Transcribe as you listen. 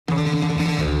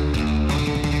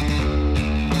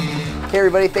Hey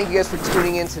everybody, thank you guys for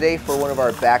tuning in today for one of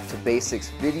our Back to Basics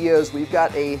videos. We've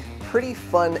got a pretty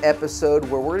fun episode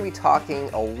where we're going to be talking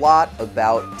a lot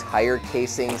about tire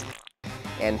casings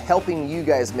and helping you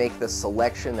guys make the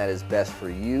selection that is best for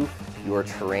you, your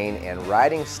terrain, and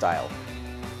riding style.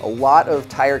 A lot of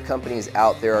tire companies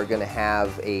out there are going to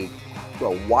have a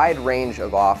wide range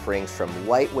of offerings, from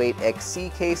lightweight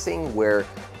XC casing, where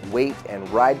weight and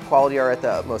ride quality are at the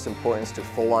utmost importance, to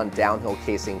full-on downhill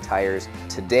casing tires.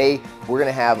 Today, we're going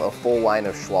to have a full line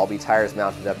of Schwalbe tires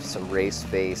mounted up to some race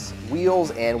face wheels,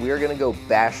 and we are going to go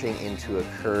bashing into a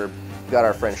curb. We've got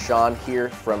our friend Sean here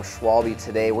from Schwalbe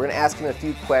today. We're going to ask him a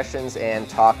few questions and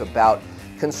talk about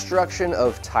construction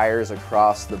of tires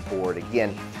across the board.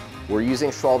 Again, we're using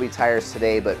Schwalbe tires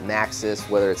today, but Maxxis,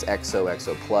 whether it's XO,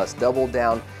 XO Plus, Double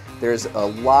Down, there's a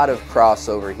lot of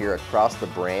crossover here across the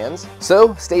brands.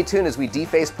 So stay tuned as we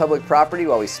deface public property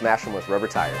while we smash them with rubber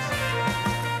tires.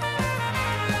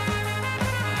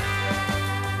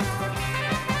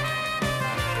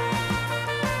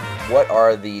 What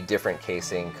are the different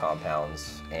casing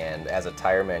compounds? And as a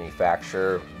tire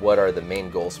manufacturer, what are the main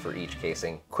goals for each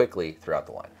casing quickly throughout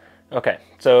the line? Okay,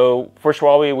 so for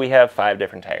Schwalbe, we have 5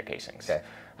 different tire casings. Okay.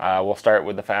 We'll start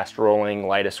with the fast rolling,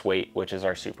 lightest weight, which is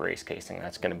our Super Race casing.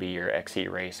 That's going to be your XC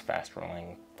race, fast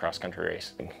rolling, cross country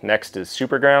race. Next is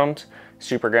Super Ground.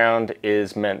 Super Ground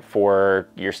is meant for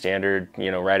your standard,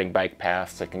 riding bike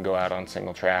paths that can go out on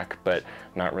single track, but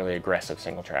not really aggressive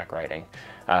single track riding.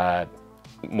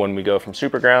 When we go from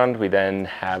Super Ground, we then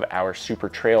have our Super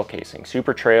Trail casing.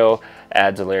 Super Trail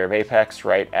adds a layer of apex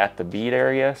right at the bead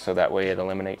area, so that way it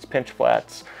eliminates pinch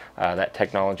flats. That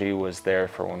technology was there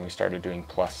for when we started doing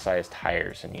plus size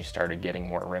tires and you started getting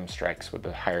more rim strikes with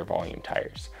the higher volume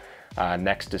tires.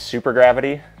 Next is Super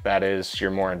Gravity. That is your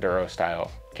more enduro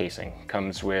style casing.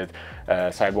 Comes with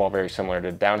a sidewall very similar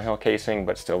to downhill casing,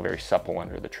 but still very supple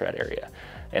under the tread area.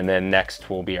 And then next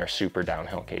will be our Super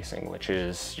Downhill casing, which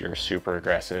is your super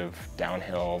aggressive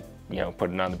downhill, put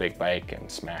it on the big bike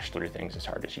and smash through things as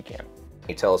hard as you can. Can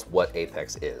you tell us what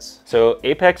Apex is? So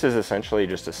Apex is essentially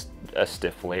just a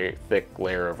stiff layer, thick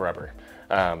layer of rubber.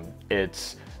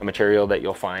 It's a material that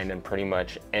you'll find in pretty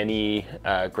much any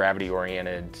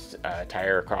gravity-oriented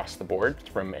tire across the board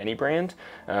from any brand.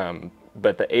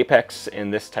 But the Apex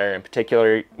in this tire in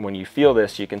particular, when you feel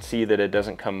this, you can see that it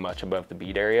doesn't come much above the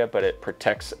bead area, but it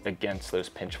protects against those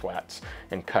pinch flats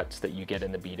and cuts that you get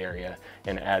in the bead area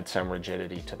and adds some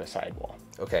rigidity to the sidewall.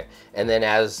 Okay, and then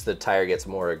as the tire gets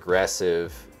more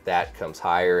aggressive, that comes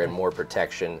higher and more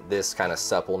protection. This kind of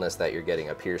suppleness that you're getting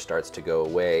up here starts to go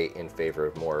away in favor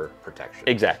of more protection.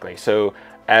 Exactly. So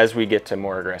as we get to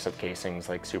more aggressive casings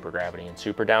like Super Gravity and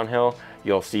Super Downhill,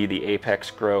 you'll see the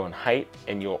apex grow in height,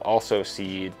 and you'll also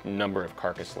see number of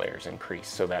carcass layers increase.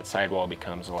 So that sidewall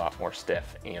becomes a lot more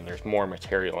stiff, and there's more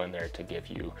material in there to give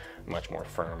you much more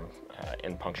firm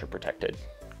and puncture protected.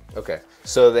 Okay,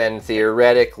 so then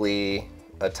theoretically,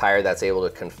 a tire that's able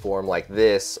to conform like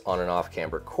this on an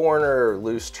off-camber corner or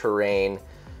loose terrain,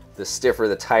 the stiffer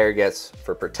the tire gets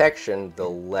for protection, the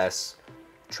less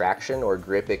traction or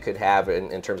grip it could have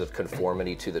in terms of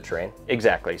conformity to the terrain?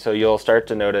 Exactly. So you'll start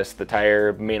to notice the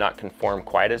tire may not conform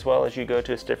quite as well as you go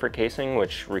to a stiffer casing,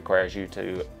 which requires you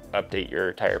to update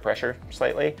your tire pressure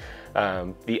slightly.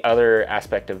 The other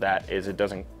aspect of that is it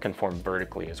doesn't conform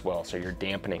vertically as well, so your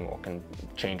dampening will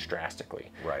change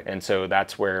drastically. Right. And so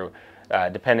that's where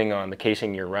depending on the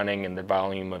casing you're running and the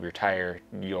volume of your tire,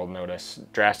 you'll notice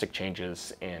drastic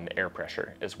changes in air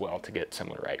pressure as well to get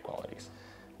similar ride qualities.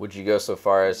 Would you go so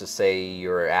far as to say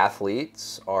your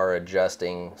athletes are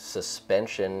adjusting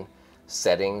suspension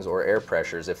settings or air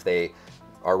pressures if they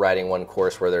are riding one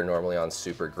course where they're normally on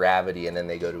Super Gravity and then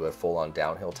they go to a full-on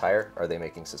downhill tire? Are they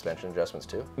making suspension adjustments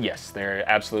too? Yes, they're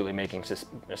absolutely making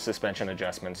suspension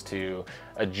adjustments to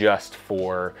adjust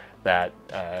for that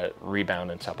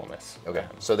rebound and suppleness. Okay,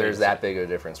 so there's that big of a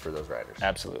difference for those riders?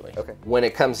 Absolutely. Okay. When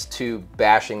it comes to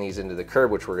bashing these into the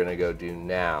curb, which we're going to go do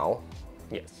now,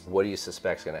 yes, what do you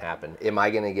suspect is going to happen? Am I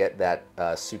going to get that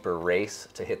Super Race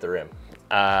to hit the rim?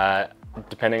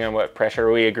 Depending on what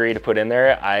pressure we agree to put in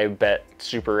there, I bet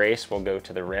Super Race will go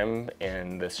to the rim,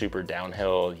 and the Super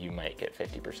Downhill, you might get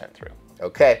 50% through.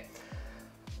 Okay.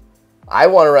 I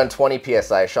want to run 20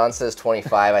 PSI. Sean says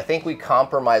 25. I think we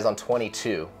compromise on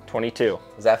 22. 22.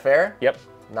 Is that fair? Yep.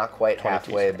 Not quite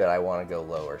halfway, but I want to go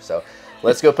lower. So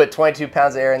let's go put 22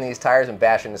 pounds of air in these tires and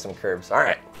bash into some curbs. All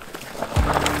right.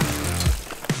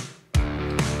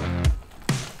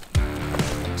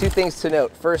 Two things to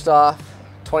note. First off,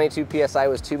 22 PSI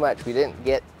was too much. We didn't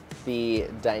get the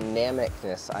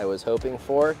dynamicness I was hoping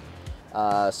for.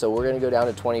 So we're going to go down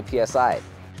to 20 PSI.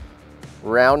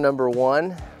 Round number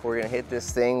 1, we're gonna hit this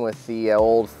thing with the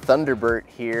old Thunderbird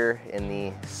here in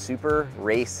the Super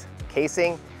Race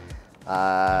casing.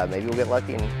 Maybe we'll get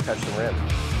lucky and touch some rim.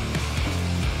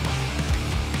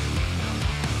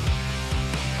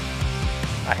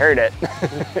 I heard it.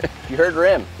 You heard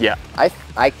rim? Yeah.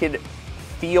 I could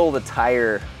feel the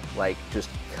tire like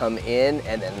just come in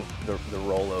and then the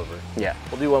rollover. Yeah.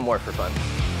 We'll do one more for fun.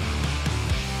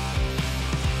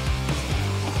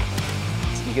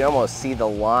 You can almost see the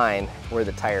line where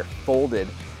the tire folded.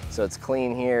 So it's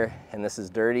clean here and this is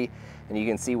dirty. And you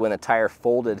can see when the tire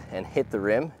folded and hit the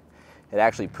rim, it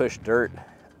actually pushed dirt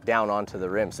down onto the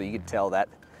rim. So you could tell that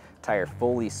tire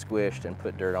fully squished and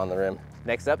put dirt on the rim.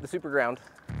 Next up, the Super Ground.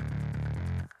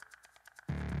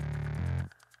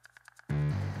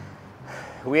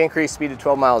 We increased speed to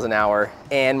 12 miles an hour,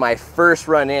 and my first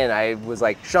run in, I was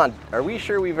like, Sean, are we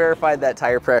sure we verified that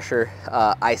tire pressure?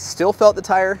 I still felt the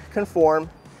tire conform,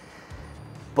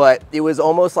 but it was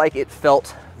almost like it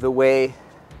felt the way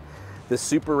the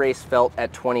Super Race felt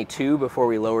at 22 before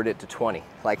we lowered it to 20.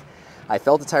 Like, I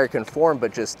felt the tire conform,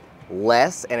 but just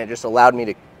less, and it just allowed me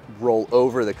to roll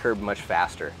over the curb much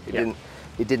faster.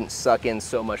 It didn't suck in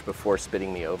so much before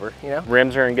spitting me over, you know?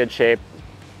 Rims are in good shape.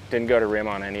 Didn't go to rim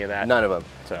on any of that. None of them.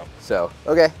 So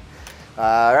okay.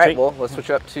 All right, well, let's switch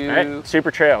up to... All right,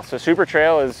 Super Trail. So Super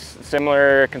Trail is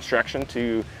similar construction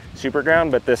to Super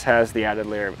Ground, but this has the added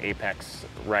layer of apex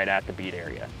right at the bead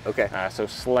area. Okay. So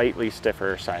slightly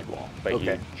stiffer sidewall, but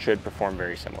you should perform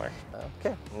very similar.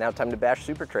 Okay, now time to bash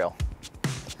Super Trail.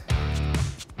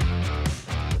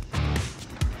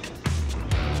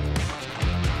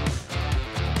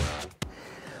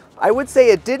 I would say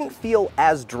it didn't feel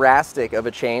as drastic of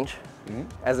a change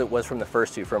as it was from the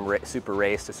first two, from Super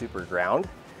Race to Super Ground.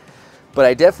 But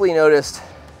I definitely noticed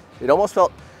it almost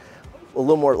felt a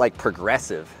little more like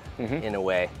progressive in a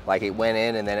way. Like it went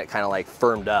in and then it kind of like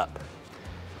firmed up.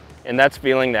 And that's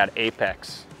feeling that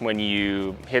apex when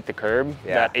you hit the curb.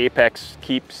 That apex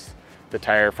keeps the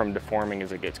tire from deforming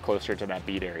as it gets closer to that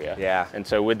bead area. Yeah. And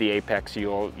so with the apex,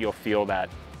 you'll feel that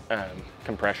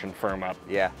compression firm up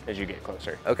as you get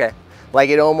closer. Okay. Like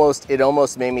it almost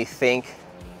made me think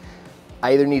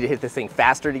I either need to hit this thing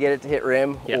faster to get it to hit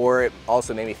rim, or it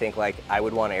also made me think like I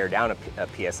would want to air down a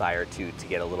PSI or two to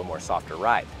get a little more softer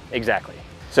ride. Exactly.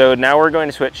 So now we're going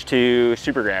to switch to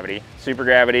Super Gravity. Super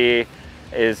Gravity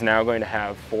is now going to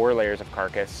have 4 layers of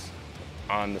carcass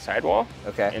on the sidewall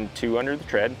and 2 under the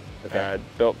tread.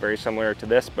 Built very similar to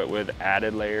this, but with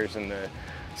added layers in the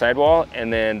sidewall,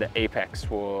 and then the apex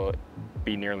will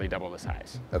be nearly double the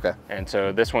size. Okay. And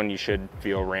so this one you should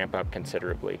feel ramp up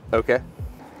considerably. Okay.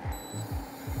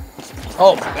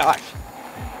 Oh my gosh.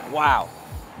 Wow.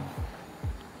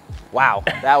 Wow,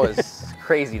 that was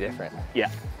crazy different. Yeah.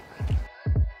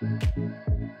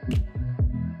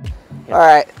 All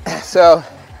right, so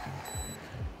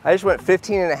I just went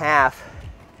 15.5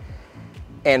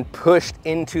 and pushed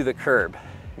into the curb.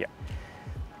 Yeah.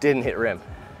 Didn't hit rim.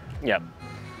 Yep.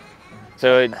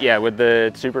 So yeah, with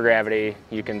the Super Gravity,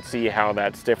 you can see how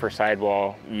that stiffer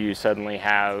sidewall you suddenly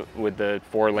have with the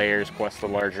 4 layers plus the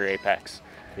larger apex.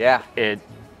 Yeah. It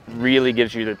really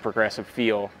gives you the progressive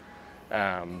feel.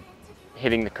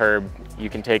 Hitting the curb, you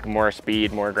can take more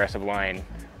speed, more aggressive line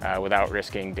without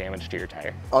risking damage to your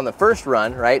tire. On the first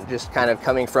run, right, just kind of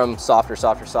coming from softer,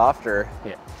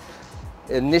 yeah.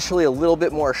 Initially a little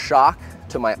bit more shock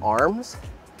to my arms,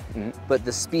 but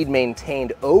the speed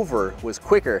maintained over was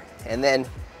quicker. And then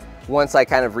once I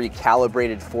kind of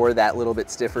recalibrated for that little bit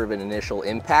stiffer of an initial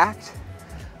impact,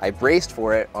 I braced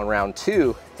for it on round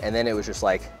 2, and then it was just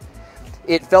like,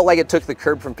 it felt like it took the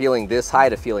curb from feeling this high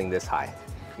to feeling this high,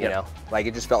 you know? Like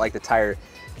it just felt like the tire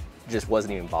just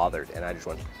wasn't even bothered, and I just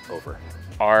went over.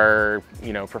 Are,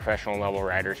 you know, professional level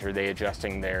riders, are they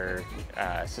adjusting their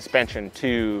suspension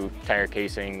to tire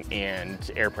casing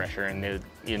and air pressure? And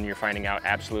you're finding out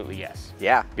absolutely yes.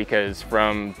 Yeah. Because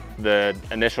from the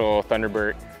initial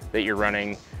Thunderbird that you're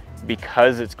running,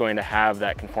 because it's going to have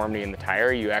that conformity in the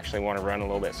tire, you actually want to run a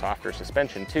little bit softer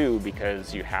suspension too,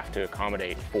 because you have to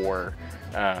accommodate for,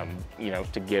 you know,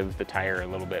 to give the tire a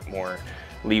little bit more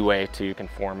leeway to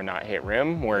conform and not hit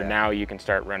rim, where now you can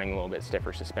start running a little bit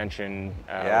stiffer suspension.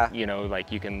 You know,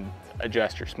 like you can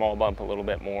adjust your small bump a little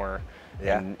bit more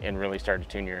and really start to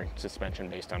tune your suspension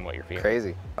based on what you're feeling.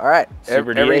 Crazy. All right,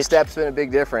 every step's been a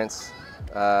big difference.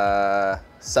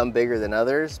 Some bigger than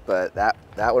others, but that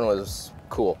one was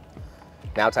cool.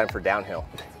 Now time for downhill.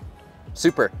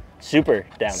 Super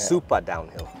downhill. Super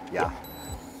downhill, yeah.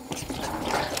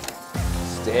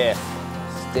 Stiff.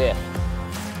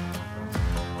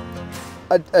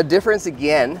 A difference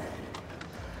again.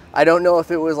 I don't know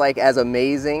if it was like as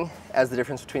amazing as the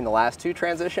difference between the last two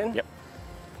transition. Yep.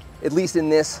 At least in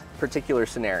this particular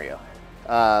scenario.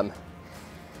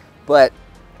 But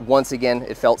once again,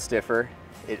 it felt stiffer.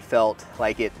 It felt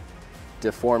like it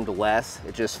deformed less.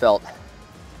 It just felt,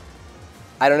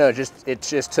 I don't know, it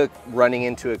just took running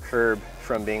into a curb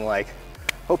from being like,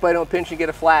 hope I don't pinch and get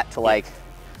a flat, to like,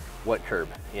 what curb?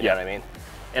 You know what I mean?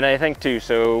 And I think too,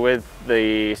 so with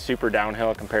the super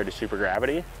downhill compared to super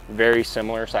gravity, very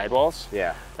similar sidewalls.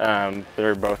 Yeah.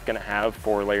 They're both gonna have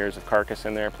 4 layers of carcass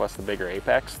in there plus the bigger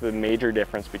apex. The major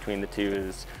difference between the two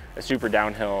is a super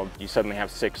downhill, you suddenly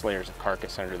have 6 layers of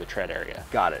carcass under the tread area.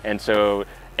 Got it. And so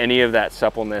any of that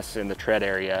suppleness in the tread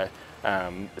area,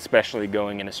 especially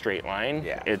going in a straight line,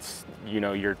 it's, you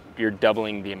know, you're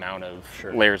doubling the amount of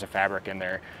layers of fabric in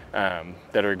there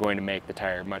that are going to make the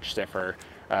tire much stiffer,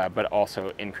 but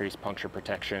also increase puncture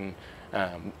protection.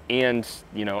 And,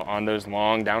 you know, on those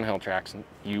long downhill tracks,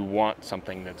 you want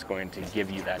something that's going to give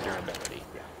you that durability.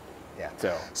 Yeah.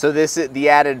 So this, the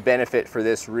added benefit for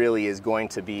this really is going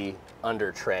to be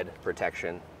under tread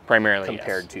protection, primarily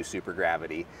compared to super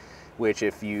gravity, which,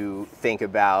 if you think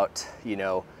about, you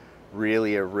know,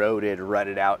 really eroded,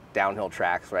 rutted out downhill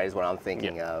tracks, right, is what I'm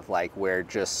thinking of, like where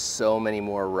just so many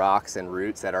more rocks and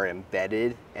roots that are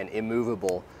embedded and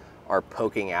immovable are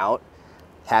poking out.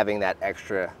 Having that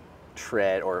extra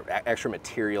tread or extra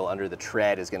material under the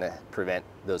tread is going to prevent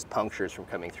those punctures from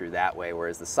coming through that way,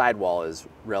 whereas the sidewall is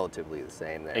relatively the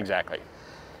same there. Exactly.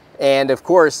 And of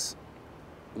course,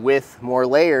 with more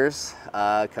layers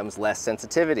comes less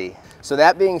sensitivity. So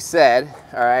that being said,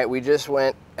 all right, we just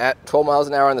went at 12 miles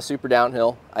an hour on the super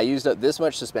downhill. I used up this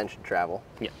much suspension travel.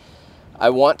 Yeah. I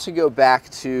want to go back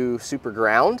to super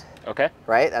ground. Okay.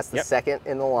 Right? That's the second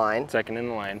in the line. Second in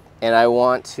the line. And I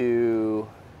want to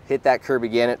hit that curb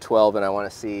again at 12, and I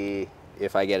want to see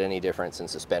if I get any difference in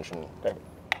suspension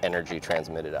energy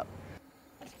transmitted up.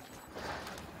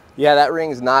 Yeah, that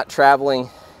ring's not traveling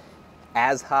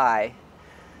as high,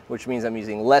 which means I'm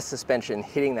using less suspension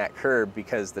hitting that curb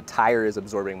because the tire is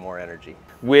absorbing more energy.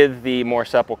 With the more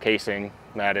supple casing,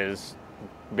 that is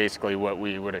basically what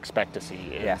we would expect to see.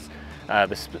 Is,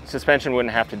 the suspension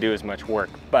wouldn't have to do as much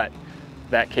work, but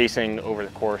that casing over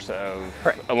the course of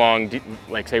a long,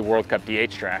 like say World Cup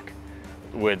DH track,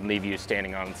 would leave you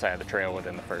standing on the side of the trail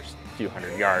within the first few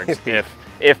hundred yards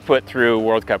if put through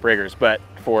World Cup rigors. But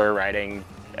for riding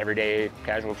everyday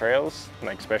casual trails,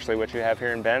 like especially what you have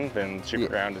here in Bend, then super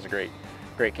ground is a great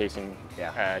casing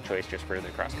choice just for the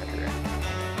cross country ride.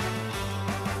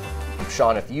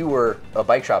 Sean, if you were a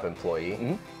bike shop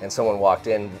employee and someone walked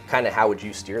in, kind of how would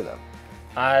you steer them?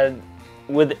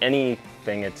 With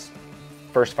anything, it's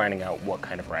first finding out what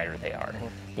kind of rider they are.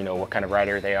 You know, what kind of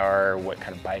rider they are, what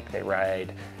kind of bike they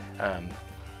ride,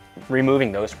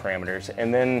 removing those parameters.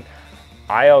 And then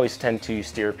I always tend to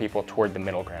steer people toward the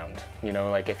middle ground. You know,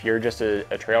 like if you're just a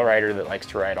trail rider that likes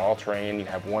to ride all terrain, you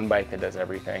have one bike that does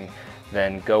everything,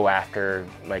 then go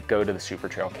to the super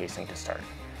trail casing to start.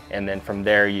 And then from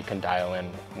there you can dial in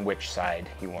which side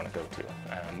you want to go to.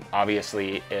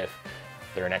 Obviously, if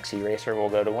they're an XC racer, we'll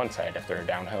go to one side. If they're a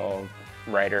downhill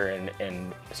rider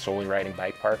and solely riding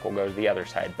bike park, we'll go to the other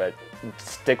side. But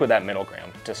stick with that middle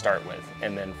ground to start with,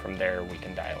 and then from there we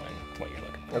can dial in what you're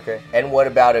looking for. Okay. And what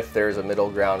about if there's a middle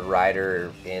ground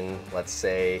rider in, let's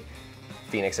say,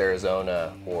 Phoenix,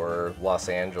 Arizona, or Los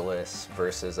Angeles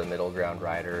versus a middle ground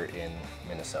rider in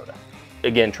Minnesota?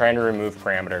 Again, trying to remove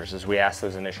parameters as we ask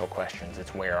those initial questions.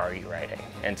 It's where are you riding?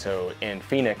 And so in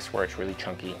Phoenix, where it's really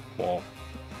chunky, we'll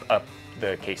up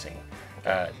the casing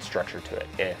structure to it.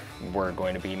 If we're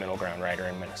going to be middle ground rider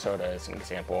in Minnesota, as an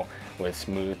example, with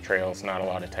smooth trails, not a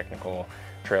lot of technical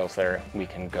trails there, we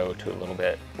can go to a little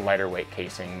bit lighter weight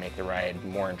casing, make the ride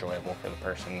more enjoyable for the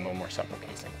person, a little more supple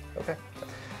casing. Okay.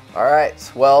 All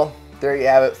right. Well, there you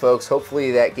have it, folks.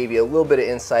 Hopefully that gave you a little bit of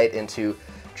insight into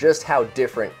just how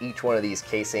different each one of these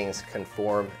casings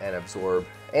conform and absorb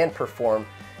and perform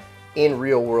in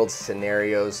real world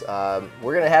scenarios.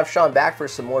 We're going to have Sean back for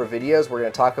some more videos. We're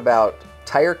going to talk about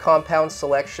tire compound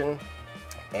selection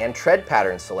and tread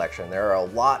pattern selection. There are a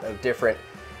lot of different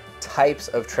types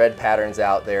of tread patterns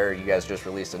out there. You guys just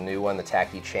released a new one, the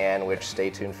Tacky Chan, which stay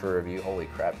tuned for a review. Holy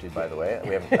crap, dude, by the way.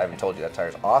 I haven't told you that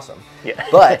tire's awesome. Yeah.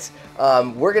 But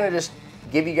we're going to just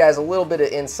give you guys a little bit of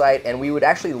insight, and we would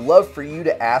actually love for you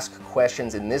to ask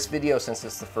questions in this video since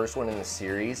it's the first one in the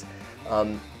series.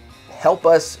 Help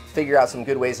us figure out some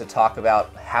good ways to talk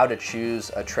about how to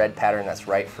choose a tread pattern that's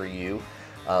right for you.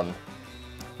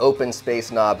 Open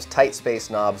space knobs, tight space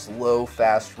knobs, low,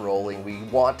 fast rolling. We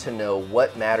want to know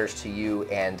what matters to you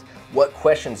and what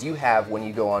questions you have when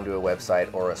you go onto a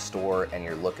website or a store and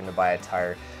you're looking to buy a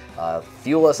tire.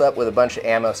 fuel us up with a bunch of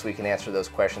ammo so we can answer those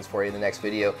questions for you in the next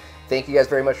video. Thank you guys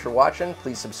very much for watching.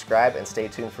 Please subscribe and stay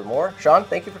tuned for more. Sean,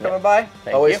 thank you for coming by.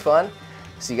 Thank Always you. fun.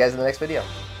 See you guys in the next video.